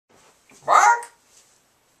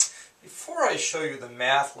I show you the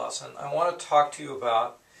math lesson, I want to talk to you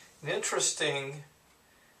about an interesting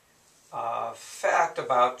fact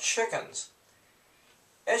about chickens.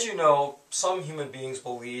 As you know, some human beings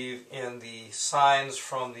believe in the signs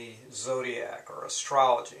from the zodiac or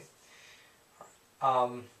astrology.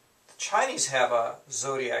 The Chinese have a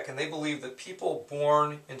zodiac, and they believe that people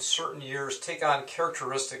born in certain years take on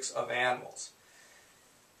characteristics of animals.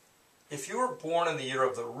 If you were born in the year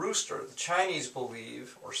of the rooster, the Chinese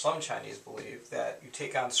believe, or some Chinese believe, that you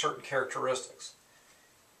take on certain characteristics.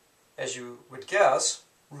 As you would guess,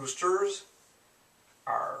 roosters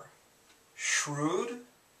are shrewd,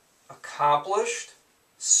 accomplished,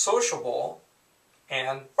 sociable,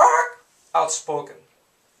 and outspoken.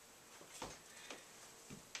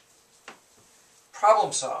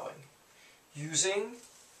 Problem solving using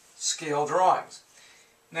scale drawings.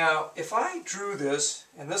 Now, if I drew this,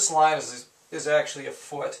 and this line is actually a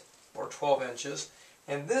foot, or 12 inches,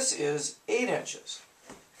 and this is 8 inches.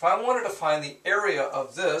 If I wanted to find the area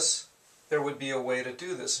of this, there would be a way to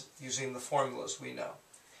do this using the formulas we know.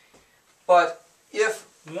 But if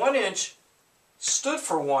 1 inch stood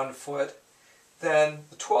for 1 foot, then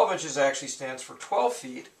the 12 inches actually stands for 12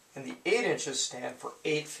 feet, and the 8 inches stand for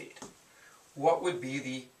 8 feet. What would be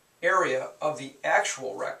the area of the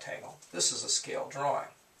actual rectangle? This is a scale drawing.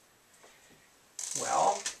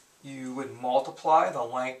 Well, you would multiply the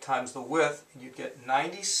length times the width, and you'd get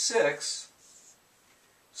 96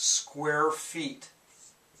 square feet.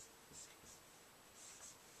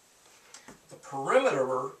 The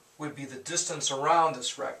perimeter would be the distance around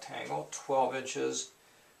this rectangle, 12 inches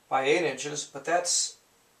by 8 inches, but that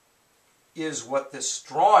is what this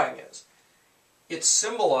drawing is. It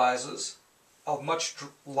symbolizes a much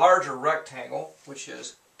larger rectangle, which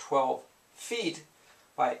is 12 feet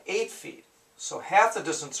by 8 feet. So half the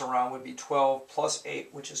distance around would be 12 plus 8,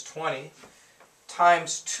 which is 20,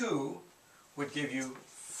 times 2 would give you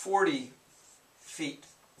 40 feet.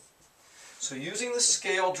 So using the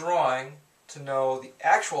scale drawing to know the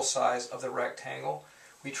actual size of the rectangle,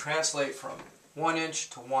 we translate from 1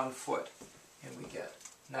 inch to 1 foot, and we get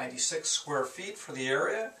 96 square feet for the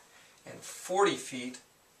area and 40 feet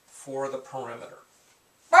for the perimeter.